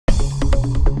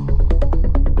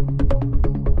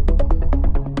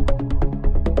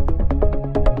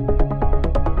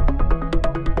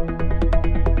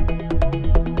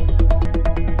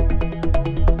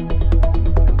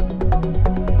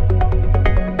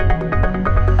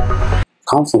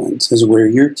Confluence is where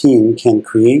your team can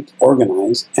create,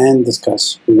 organize, and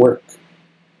discuss work.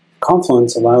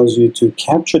 Confluence allows you to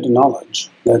capture the knowledge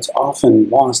that's often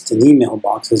lost in email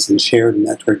boxes and shared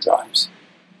network drives.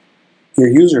 Your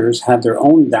users have their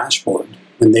own dashboard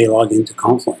when they log into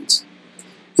Confluence.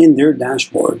 In their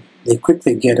dashboard, they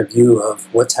quickly get a view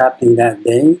of what's happening that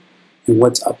day and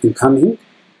what's up and coming,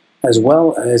 as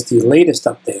well as the latest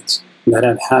updates that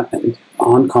have happened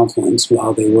on Confluence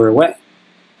while they were away.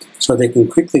 So they can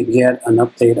quickly get an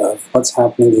update of what's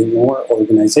happening in your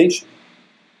organization.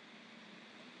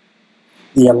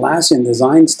 The Atlassian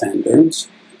design standards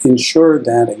ensure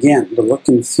that, again, the look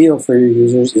and feel for your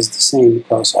users is the same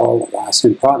across all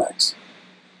Atlassian products.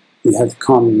 You have the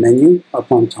common menu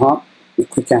up on top, the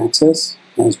quick access,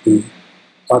 as we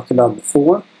talked about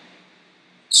before.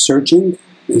 Searching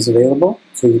is available,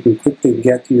 so you can quickly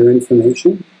get to your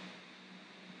information.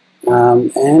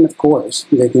 And of course,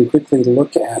 they can quickly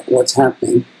look at what's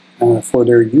happening for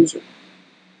their user.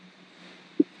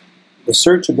 The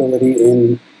searchability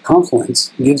in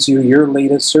Confluence gives you your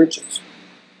latest searches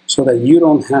so that you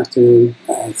don't have to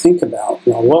think about,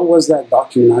 well, what was that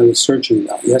document I was searching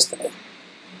about yesterday?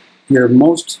 Your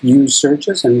most used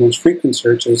searches and most frequent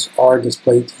searches are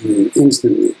displayed to you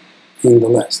instantly in the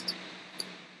list.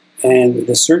 And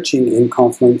the searching in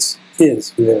Confluence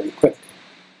is very quick.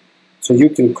 So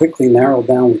you can quickly narrow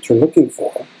down what you're looking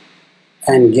for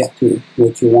and get to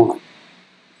what you want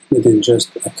within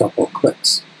just a couple of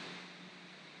clicks.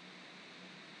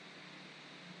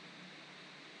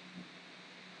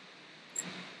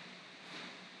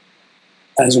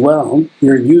 As well,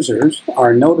 your users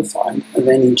are notified of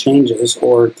any changes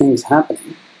or things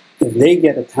happening. If they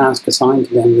get a task assigned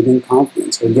to them within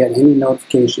Confluence or get any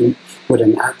notification with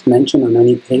an @ mention on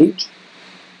any page,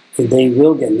 they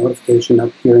will get notification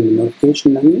up here in the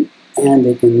notification menu, and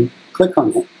they can click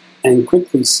on it and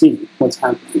quickly see what's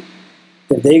happening.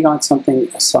 If they got something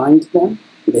assigned to them,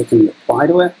 they can reply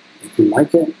to it, they can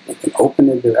like it, they can open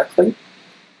it directly,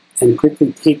 and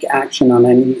quickly take action on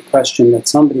any question that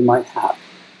somebody might have.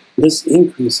 This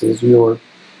increases your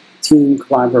team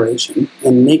collaboration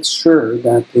and makes sure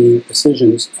that the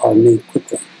decisions are made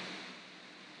quickly.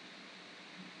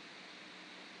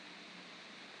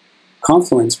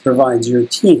 Confluence provides your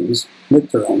teams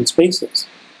with their own spaces.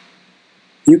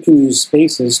 You can use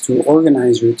spaces to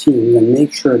organize your team and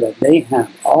make sure that they have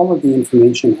all of the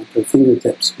information at their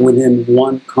fingertips within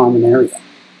one common area.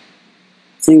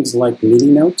 Things like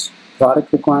meeting notes,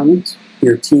 product requirements,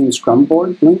 your team Scrum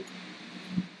board link,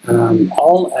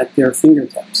 all at their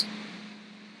fingertips.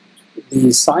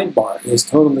 The sidebar is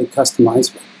totally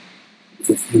customizable.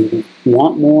 If you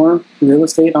want more real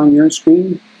estate on your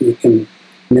screen, you can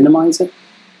minimize it.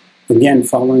 Again,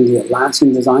 following the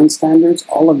Atlassian design standards,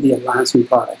 all of the Atlassian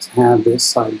products have this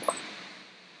sidebar.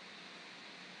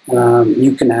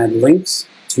 You can add links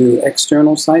to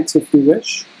external sites if you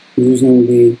wish, using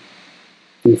the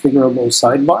configurable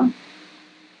sidebar.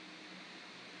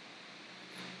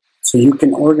 So you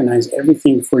can organize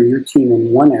everything for your team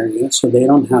in one area so they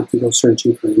don't have to go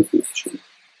searching for information.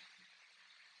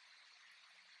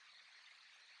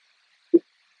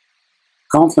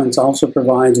 Confluence also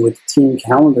provides with the Team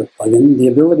Calendar plugin the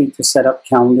ability to set up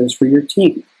calendars for your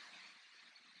team.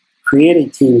 Create a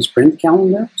team sprint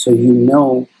calendar so you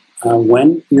know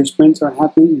when your sprints are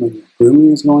happening, when your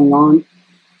grooming is going on,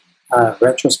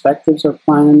 retrospectives are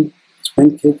planned,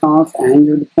 sprint kickoff, and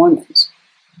your deployments.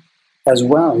 As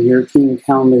well, your Team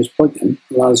Calendars plugin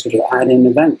allows you to add in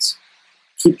events,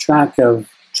 keep track of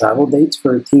travel dates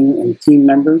for team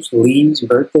members, leaves,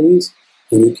 birthdays,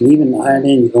 and you can even add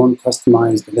in your own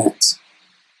customized events.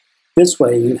 This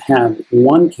way you have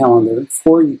one calendar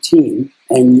for your team,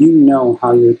 and you know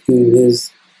how your team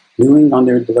is doing on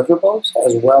their deliverables,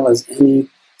 as well as any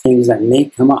things that may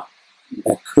come up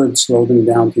that could slow them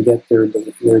down to get their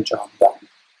job done.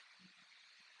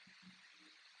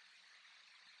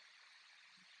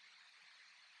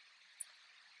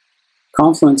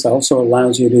 Confluence also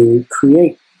allows you to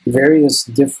create various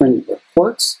different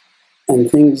reports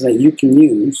and things that you can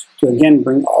use to, again,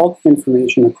 bring all the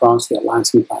information across the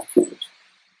Atlassian platforms.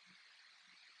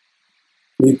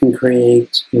 You can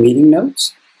create meeting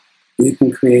notes. You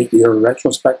can create your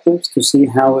retrospectives to see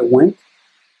how it went.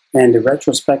 And the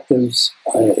retrospectives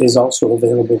is also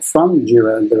available from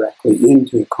Jira directly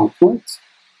into Confluence.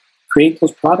 Create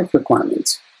those product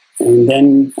requirements. And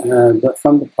then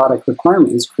from the product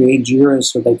requirements, create Jira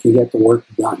so that you get the work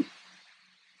done.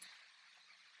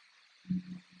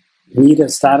 Need a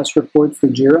status report for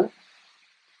Jira?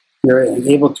 You're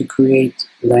able to create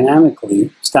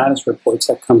dynamically status reports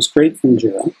that come straight from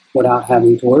Jira without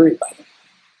having to worry about it.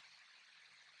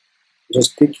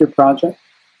 Just pick your project,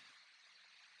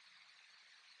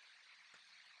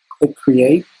 click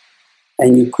Create,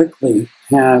 and you quickly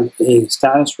have a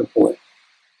status report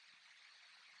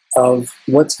of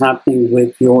what's happening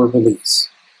with your release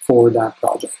for that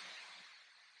project.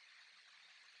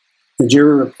 The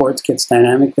Jira reports gets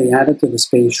dynamically added to the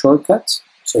space shortcuts,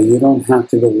 so you don't have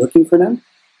to go looking for them.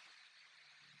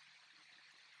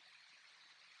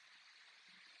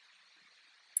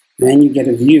 And you get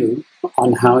a view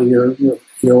on how your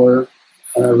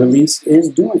release is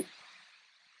doing.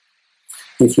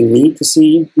 If you need to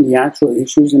see the actual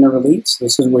issues in a release,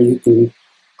 this is where you can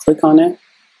click on it,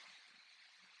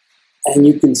 and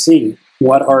you can see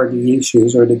what are the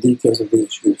issues or the details of the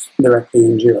issues directly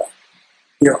in Jira.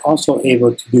 You're also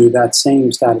able to do that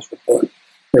same status report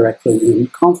directly in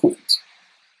Confluence.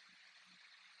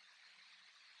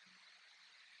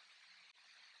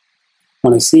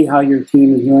 Want to see how your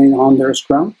team is doing on their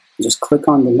Scrum? Just click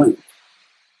on the link,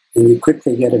 and you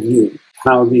quickly get a view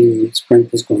how the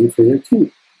sprint is going for your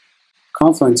team.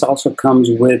 Confluence also comes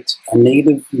with a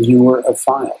native viewer of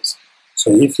files.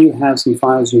 So if you have some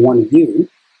files you want to view,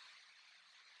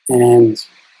 and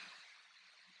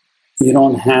you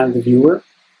don't have the viewer,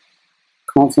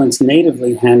 Confluence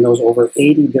natively handles over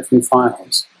 80 different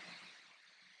files.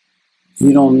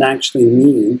 You don't actually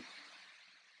need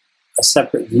a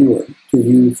separate viewer to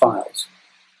view files.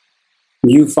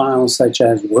 View files such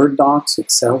as Word docs,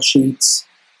 Excel sheets,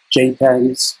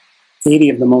 JPEGs. 80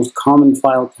 of the most common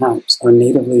file types are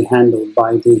natively handled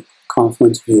by the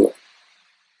Confluence viewer.